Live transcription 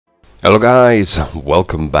Hello guys,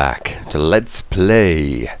 welcome back to Let's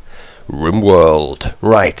Play RimWorld.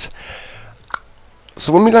 Right,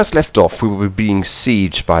 so when we last left off we were being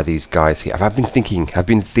sieged by these guys here. I've been thinking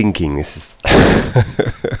this is...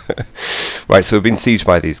 Right, so we've been sieged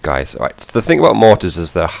by these guys. Right, so the thing about mortars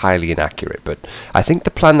is they're highly inaccurate, but I think the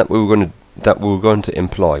plan that we were going to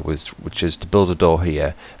employ which is to build a door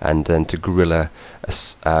here and then to guerrilla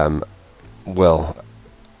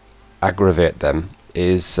aggravate them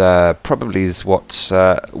is probably what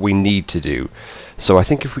we need to do. So I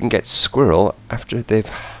think if we can get Squirrel after they've...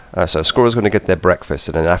 so Squirrel's going to get their breakfast,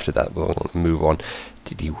 and then after that we'll move on.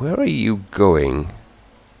 Diddy, where are you going?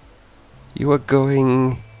 You are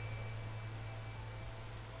going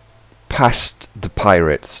past the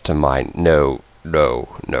pirates to mine. No,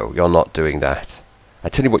 you're not doing that. I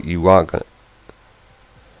tell you what, you are going to...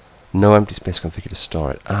 No empty space configured to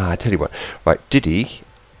store it. I tell you what. Right, Diddy,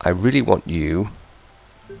 I really want you...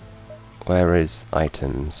 Where is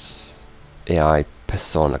items? AI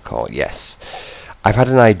persona core. Yes. I've had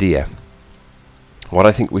an idea. What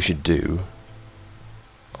I think we should do...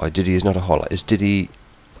 Oh, Diddy is not a hauler. Is Diddy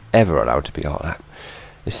ever allowed to be a hauler?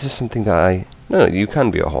 Is this something that I... No, you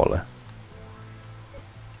can be a hauler.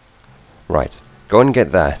 Right. Go and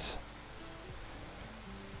get that.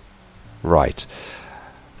 Right.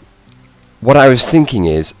 What I was thinking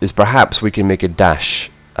is perhaps we can make a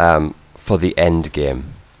dash for the end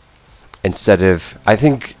game. Instead of... I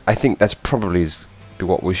think that's probably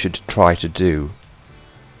what we should try to do.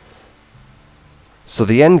 So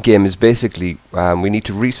the end game is basically we need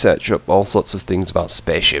to research up all sorts of things about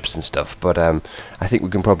spaceships and stuff, but I think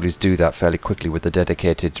we can probably do that fairly quickly with a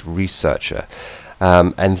dedicated researcher.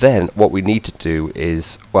 And then what we need to do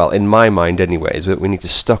is, well, in my mind anyway, is that we need to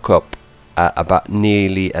stock up about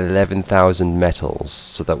nearly 11,000 metals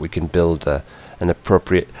so that we can build an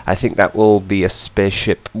appropriate... I think that will be a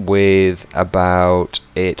spaceship with about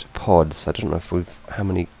 8 pods. I don't know if we've... How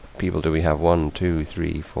many people do we have? 1, 2,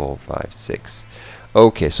 3, 4, 5, 6.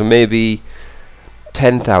 Okay, so maybe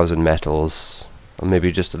 10,000 metals, or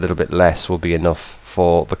maybe just a little bit less, will be enough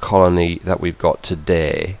for the colony that we've got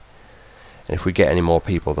today. And if we get any more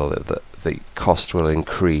people, though, the cost will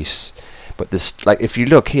increase. But this, like, if you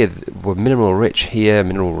look here, we're mineral rich here,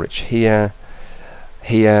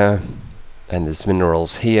 here, and there's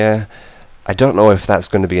minerals here. I don't know if that's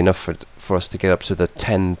going to be enough for us to get up to the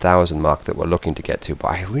 10,000 mark that we're looking to get to, but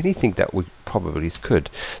I really think that we probably could.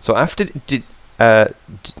 So after Diddy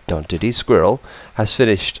Squirrel has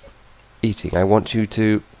finished eating, I want you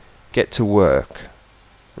to get to work.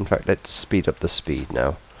 In fact, let's speed up the speed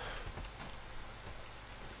now.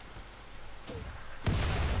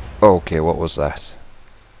 Okay, what was that?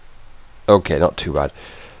 Okay, not too bad.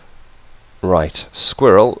 Right,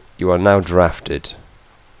 Squirrel, you are now drafted.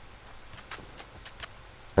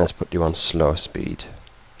 Let's put you on slow speed.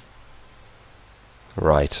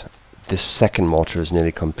 Right, this second mortar is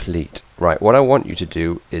nearly complete. Right, what I want you to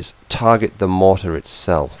do is target the mortar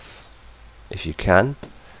itself, if you can.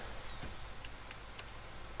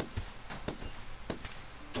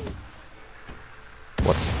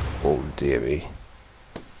 Oh dear me.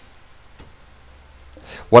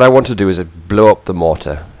 What I want to do is blow up the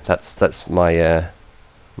mortar. That's my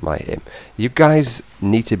my aim. You guys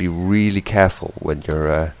need to be really careful when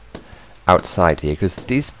you're outside here, because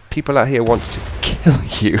these people out here want to kill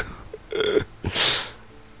you.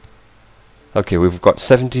 Okay, we've got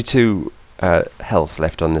 72 health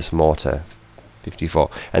left on this mortar. 54.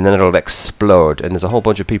 And then it'll explode, and there's a whole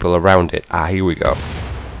bunch of people around it. Here we go.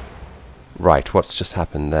 Right, what's just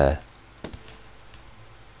happened there?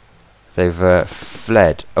 They've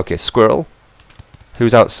fled. Okay, Squirrel.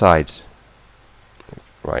 Who's outside?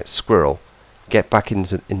 Right, Squirrel. Get back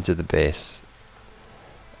into the base.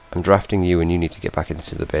 I'm drafting you, and you need to get back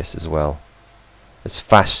into the base as well. As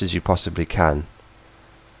fast as you possibly can.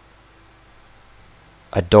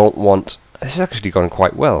 I don't want... This has actually gone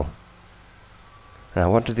quite well.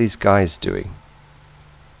 Now, what are these guys doing?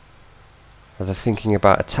 Are they thinking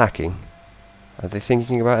about attacking? Are they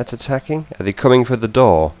thinking about attacking? Are they coming for the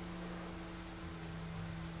door?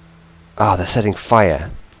 They're setting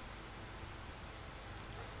fire.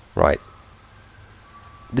 Right.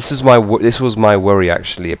 This was my worry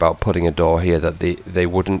actually about putting a door here, that they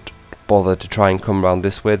wouldn't bother to try and come around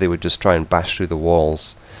this way. They would just try and bash through the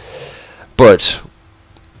walls. But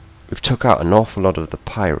we've took out an awful lot of the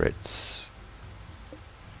pirates.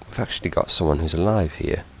 We've actually got someone who's alive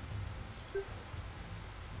here.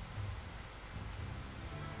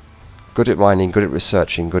 Good at mining, good at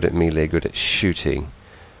researching, good at melee, good at shooting.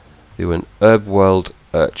 Do an RimWorld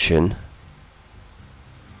urchin.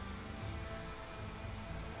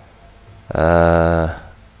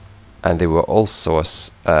 and they were also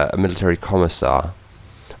a military commissar.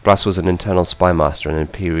 Blas was an internal spy master in an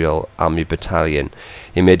Imperial Army battalion.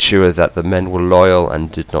 He made sure that the men were loyal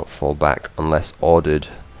and did not fall back unless ordered.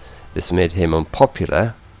 This made him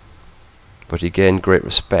unpopular, but he gained great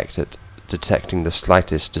respect at detecting the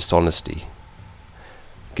slightest dishonesty.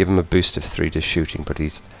 Give him a boost of 3 to shooting, but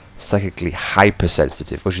he's psychically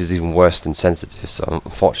hypersensitive, which is even worse than sensitive, so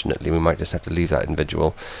unfortunately we might just have to leave that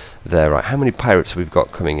individual there. Right, how many pirates we've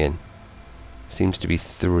got coming in? Seems to be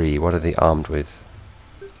 3. What are they armed with?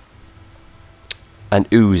 An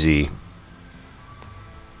Uzi.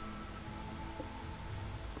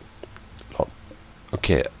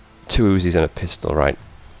 Okay, 2 Uzis and a pistol, right.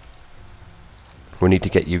 We need to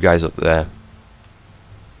get you guys up there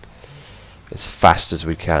as fast as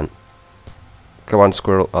we can. Come on,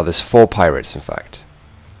 Squirrel. Oh, there's 4 pirates, in fact.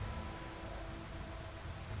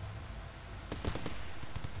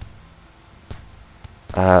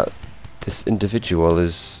 This individual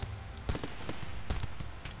is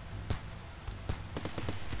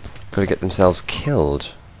going to get themselves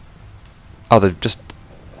killed. Oh, they're just...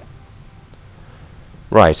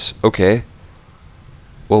 Right, okay.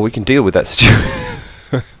 Well, we can deal with that situation.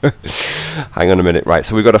 Hang on a minute. Right,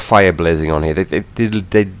 so we've got a fire blazing on here.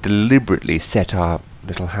 They deliberately set our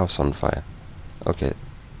little house on fire. Okay.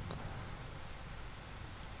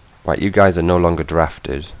 Right, you guys are no longer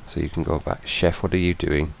drafted, so you can go back. Chef, what are you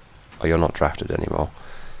doing? Oh, you're not drafted anymore.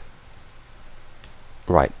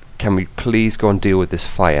 Right, can we please go and deal with this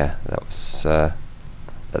fire that was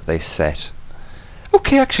that they set?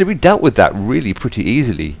 Okay, actually we dealt with that really pretty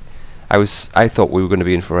easily. I thought we were going to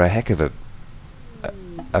be in for a heck of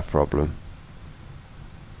a problem.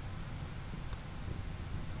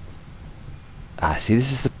 See,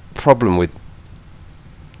 this is the problem with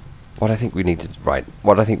what I think we need to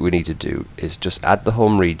what I think we need to do is just add the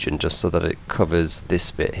home region just so that it covers this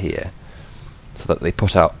bit here, so that they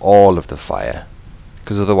put out all of the fire,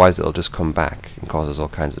 because otherwise it'll just come back and cause us all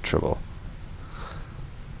kinds of trouble.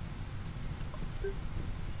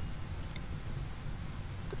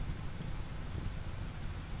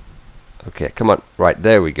 Okay, come on. Right,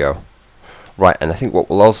 there we go. Right, and I think what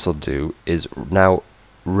we'll also do is now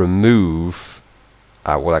remove...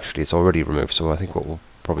 well, actually, it's already removed, so I think what we'll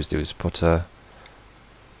probably do is put a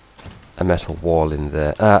metal wall in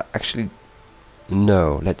there. Actually,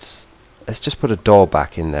 no. Let's just put a door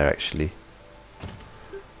back in there, actually.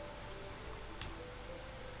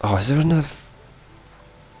 Oh, is there enough...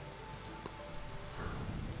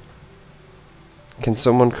 Can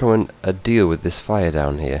someone come and deal with this fire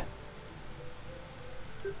down here?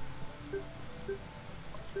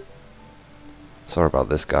 Sorry about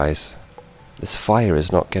this, guys. This fire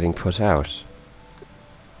is not getting put out.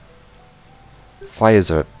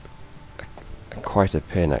 Fires are quite a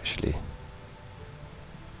pain, actually.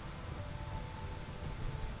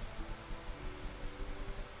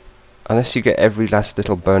 Unless you get every last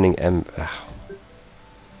little burning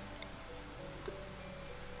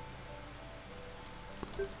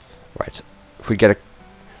Right. If we get a...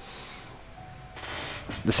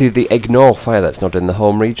 See, they ignore fire that's not in the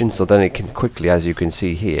home region, so then it can quickly, as you can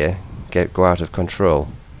see here, go out of control.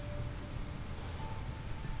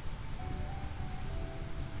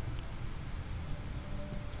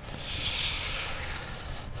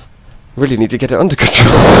 Really need to get it under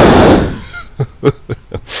control.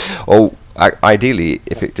 Oh, ideally,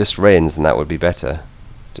 if it just rains, then that would be better,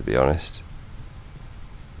 to be honest.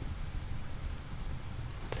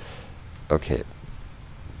 Okay.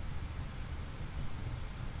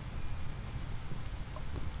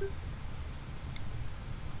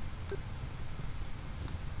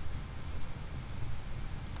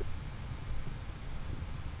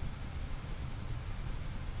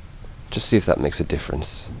 Just see if that makes a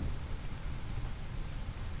difference.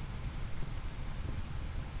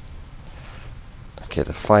 Okay,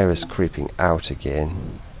 the fire is creeping out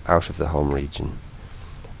again, out of the home region.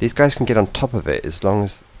 These guys can get on top of it as long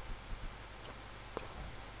as...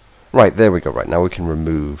 Right, there we go. Right, now we can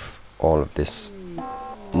remove all of this.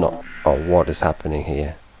 Not... Oh, what is happening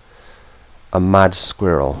here? A mad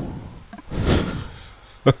squirrel.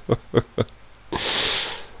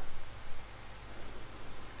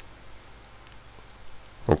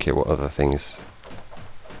 Okay, what other things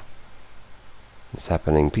is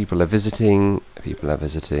happening? People are visiting. People are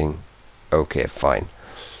visiting. Okay, fine.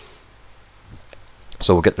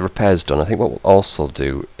 So we'll get the repairs done. I think what we'll also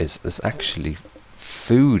do is there's actually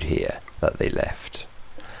food here that they left.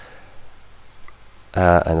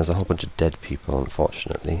 And there's a whole bunch of dead people,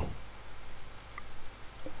 unfortunately.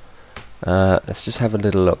 Let's just have a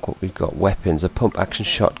little look what we've got. Weapons, a pump action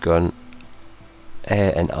shotgun,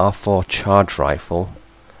 an R4 charge rifle,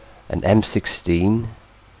 an M16,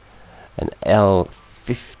 an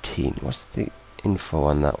L15. What's the info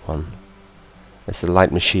on that one? It's a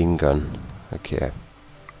light machine gun. Okay.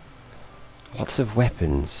 Lots of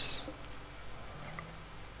weapons.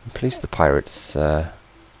 At least the pirates ran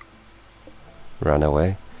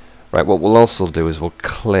away. Right, what we'll also do is we'll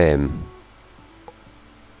claim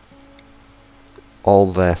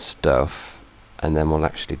all their stuff, and then we'll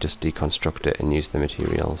actually just deconstruct it and use the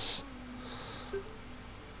materials.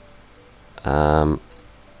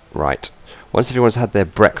 Right. Once everyone's had their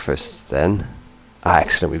breakfast, then... Ah,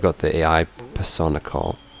 excellent, we've got the AI persona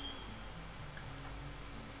call.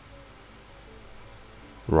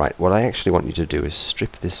 Right, what I actually want you to do is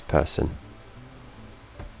strip this person,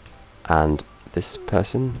 and this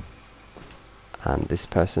person, and this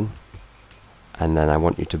person, and then I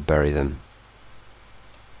want you to bury them.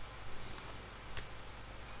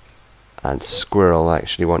 And Squirrel, I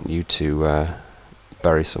actually want you to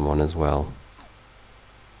bury someone as well.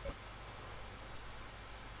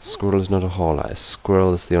 Squirrel is not a hauler.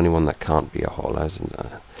 Squirrel is the only one that can't be a hauler, isn't it?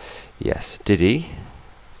 Yes, Diddy.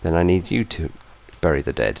 Then I need you to bury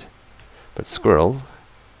the dead. But Squirrel,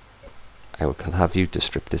 I can have you to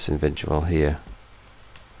strip this individual here.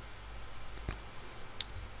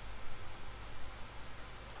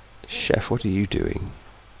 Chef, what are you doing?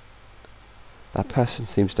 That person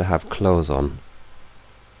seems to have clothes on.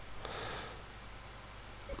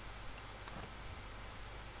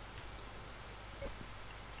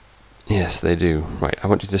 Yes, they do. Right, I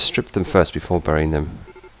want you to strip them first before burying them,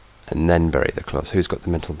 and then bury the clothes. Who's got the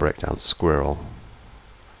mental breakdown? Squirrel.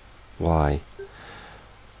 Why?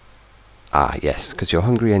 Ah, yes, because you're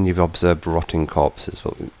hungry and you've observed rotting corpses.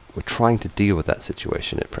 Well, we're trying to deal with that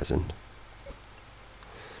situation at present.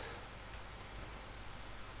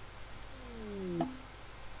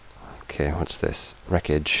 Okay, what's this?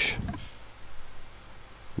 Wreckage.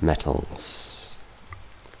 Metals.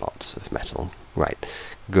 Lots of metal. Right,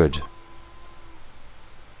 good.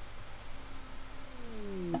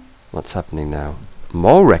 What's happening now?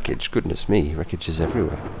 More wreckage! Goodness me, wreckage is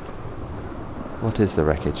everywhere. What is the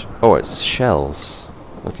wreckage? Oh, it's shells.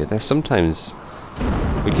 Okay, there's sometimes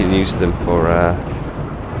we can use them for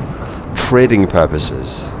trading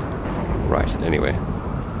purposes. Right, anyway.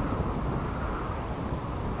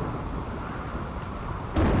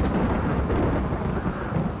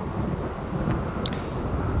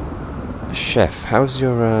 Chef, how's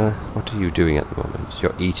your, what are you doing at the moment?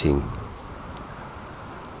 You're eating.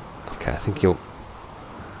 Okay, I think you'll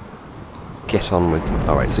get on with...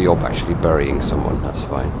 Alright, so you're actually burying someone, that's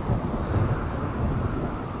fine.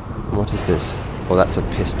 What is this? Oh, that's a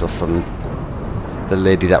pistol from the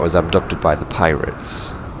lady that was abducted by the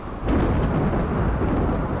pirates.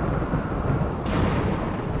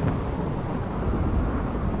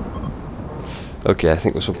 Okay, I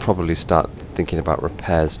think we should probably start thinking about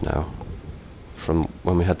repairs now. From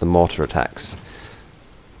when we had the mortar attacks.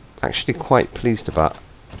 Actually quite pleased about...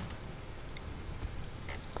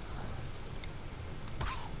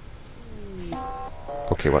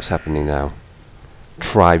 Okay, what's happening now?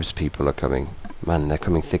 Tribes people are coming. Man, they're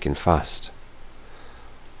coming thick and fast.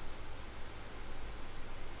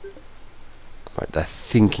 Right, they're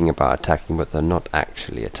thinking about attacking, but they're not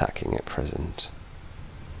actually attacking at present.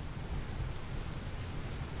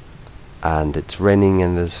 And it's raining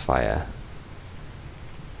and there's fire.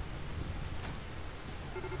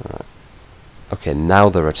 Right. Okay, now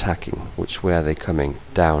they're attacking. Which way are they coming?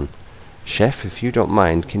 Down. Chef, if you don't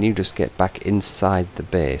mind, can you just get back inside the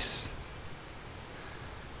base?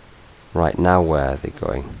 Right, now where are they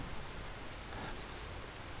going?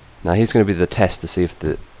 Now here's going to be the test to see if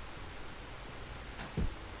the...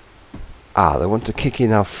 Ah, they want to kick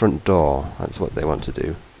in our front door. That's what they want to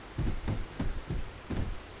do.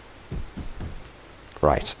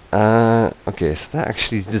 Right. Okay, so that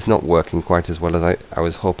actually is not working quite as well as I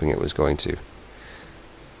was hoping it was going to.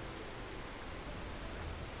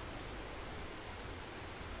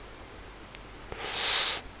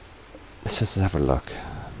 Let's just have a look.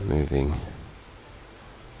 Moving.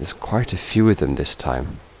 There's quite a few of them this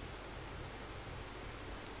time.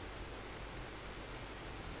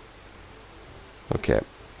 Okay.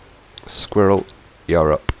 Squirrel,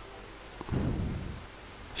 you're up.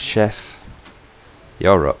 Chef,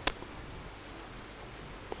 you're up.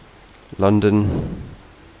 London.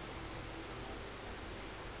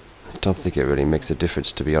 I don't think it really makes a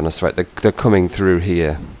difference, to be honest. Right, they're coming through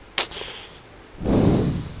here.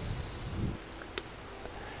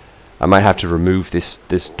 I might have to remove this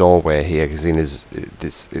doorway here, because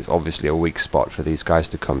this is obviously a weak spot for these guys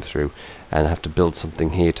to come through, and I have to build something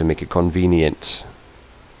here to make it convenient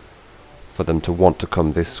for them to want to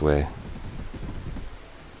come this way.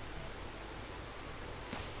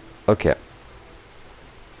 Okay.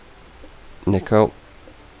 Nico,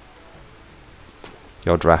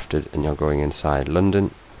 you're drafted and you're going inside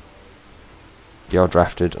London. You're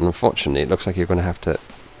drafted, and unfortunately it looks like you're going to have to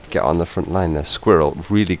get on the front line there. Squirrel,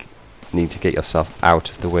 really need to get yourself out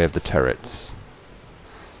of the way of the turrets.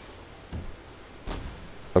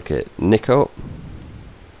 Okay, Nico,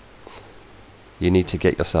 you need to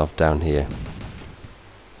get yourself down here.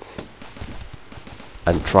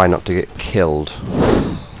 And try not to get killed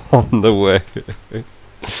on the way.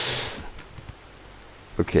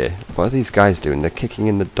 Okay, what are these guys doing? They're kicking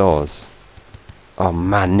in the doors. Oh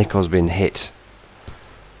man, Nico's been hit.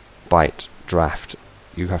 Bite, draft.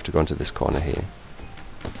 You have to go into this corner here.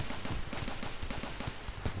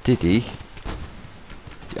 Did he?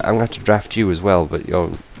 Yeah, I'm going to have to draft you as well, but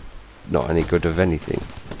you're not any good of anything.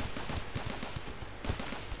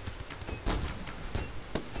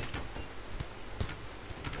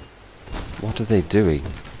 What are they doing?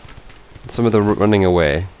 Some of them running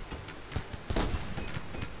away.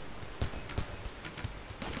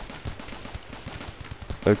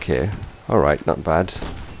 Okay, alright, not bad.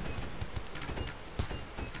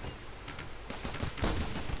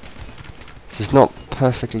 This is not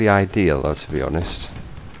perfectly ideal though, to be honest.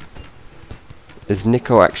 Is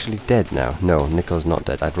Nico actually dead now? No, Nico's not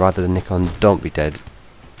dead. I'd rather Nico don't be dead.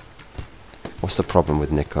 What's the problem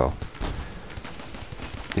with Nico?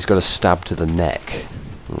 He's got a stab to the neck.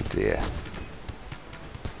 Oh dear.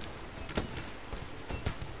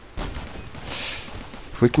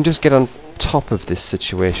 If we can just get on top of this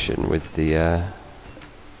situation with the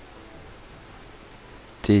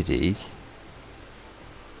Diddy.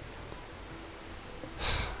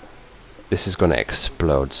 This is going to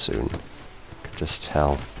explode soon. I can just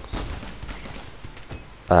tell.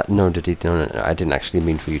 No, Diddy, no, I didn't actually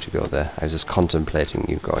mean for you to go there. I was just contemplating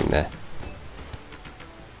you going there.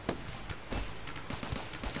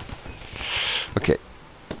 Okay.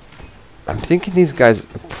 I'm thinking these guys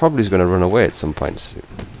are probably going to run away at some point soon.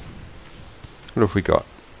 What have we got?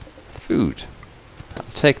 Food. I'll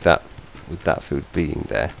take that with that food being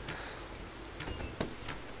there.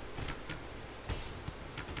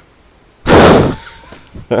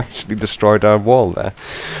 Actually destroyed our wall there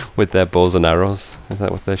with their bows and arrows. Is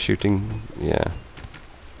that what they're shooting? Yeah.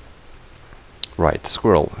 Right,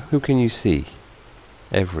 Squirrel. Who can you see?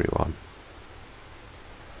 Everyone.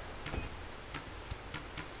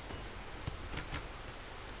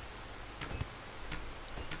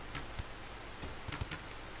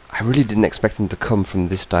 I really didn't expect them to come from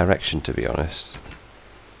this direction, to be honest.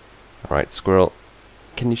 Alright, Squirrel.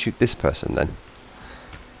 Can you shoot this person then?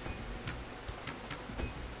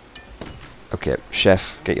 Okay,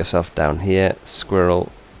 Chef, get yourself down here.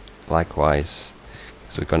 Squirrel, likewise.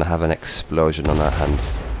 So we're going to have an explosion on our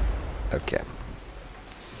hands. Okay.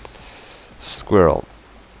 Squirrel,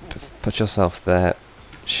 put yourself there.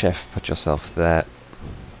 Chef, put yourself there.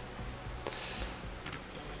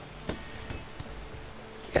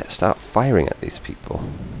 Yeah, start firing at these people.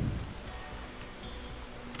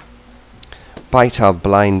 Bite, our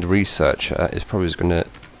blind researcher, is probably just going to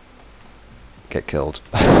get killed.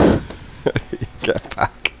 Get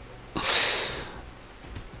back.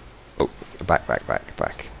 Oh,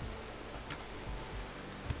 back.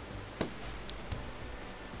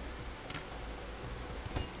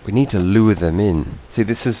 We need to lure them in. See,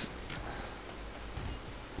 this is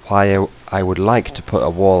why I would like to put a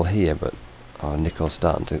wall here, but... Oh, Nico's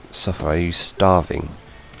starting to suffer. Are you starving?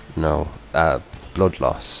 No. Blood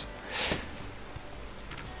loss.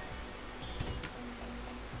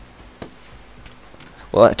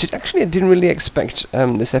 Well, actually, I didn't really expect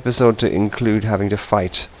this episode to include having to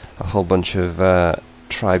fight a whole bunch of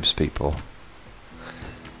tribespeople.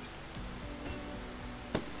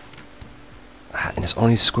 And it's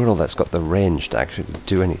only Squirrel that's got the range to actually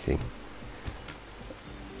do anything.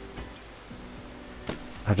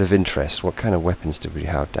 Out of interest, what kind of weapons do we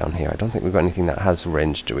have down here? I don't think we've got anything that has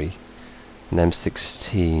range, do we? An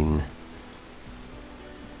M16.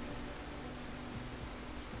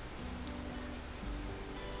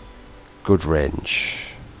 Good range.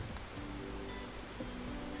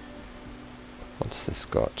 What's this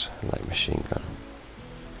got? A light machine gun.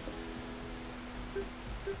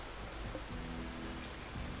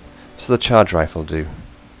 What's the charge rifle do?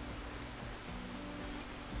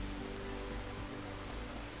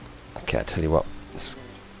 Okay, I tell you what.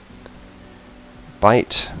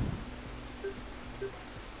 Bite.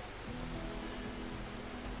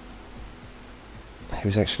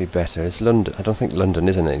 Who's actually better? It's London. I don't think London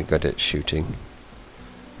isn't any good at shooting.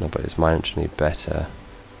 No, but it's marginally better.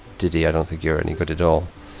 Diddy, I don't think you're any good at all.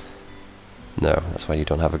 No, that's why you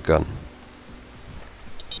don't have a gun.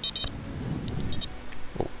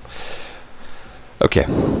 Oh.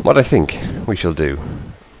 Okay, what I think we shall do.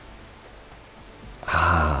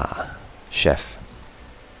 Chef.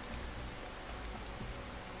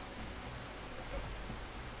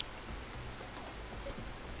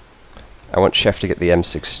 I want Chef to get the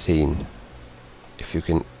M16. If you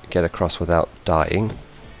can get across without dying.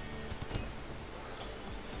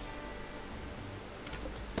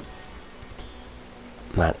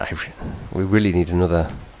 Man, we really need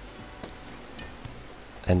another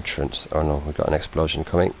entrance. Oh no, we've got an explosion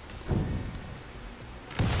coming.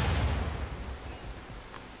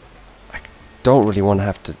 I don't really want to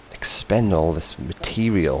have to expend all this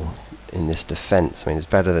material in this defense. I mean, it's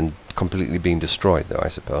better than completely being destroyed, though, I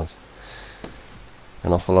suppose.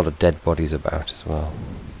 An awful lot of dead bodies about as well.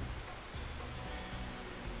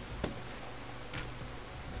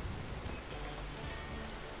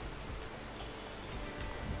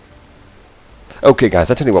 Okay guys,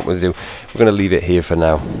 I'll tell you what we'll do. We're going to leave it here for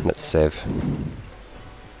now. Let's save.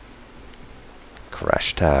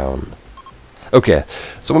 Crash Town. Okay,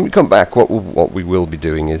 so when we come back, what we will be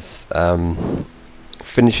doing is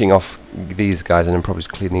finishing off these guys and then probably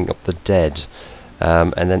cleaning up the dead.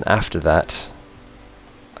 And then after that,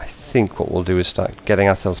 I think what we'll do is start getting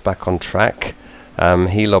ourselves back on track.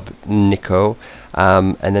 Heal up Nico,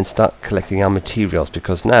 and then start collecting our materials,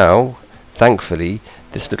 because now, thankfully,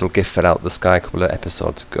 this little gift fell out the sky a couple of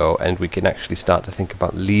episodes ago, and we can actually start to think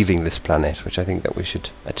about leaving this planet, which I think that we should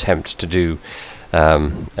attempt to do.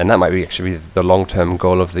 And that might be actually the long-term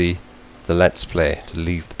goal of the Let's Play, to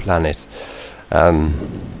leave the planet.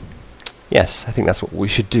 Yes, I think that's what we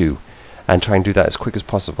should do, and try and do that as quick as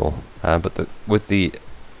possible. But with the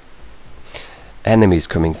enemies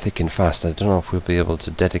coming thick and fast, I don't know if we'll be able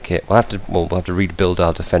to dedicate. We'll have to rebuild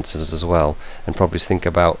our defences as well, and probably think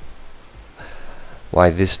about why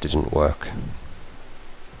this didn't work.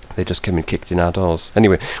 They just came and kicked in our doors.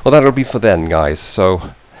 Anyway, well, that'll be for then, guys.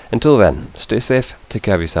 So until then, stay safe, take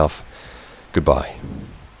care of yourself. Goodbye.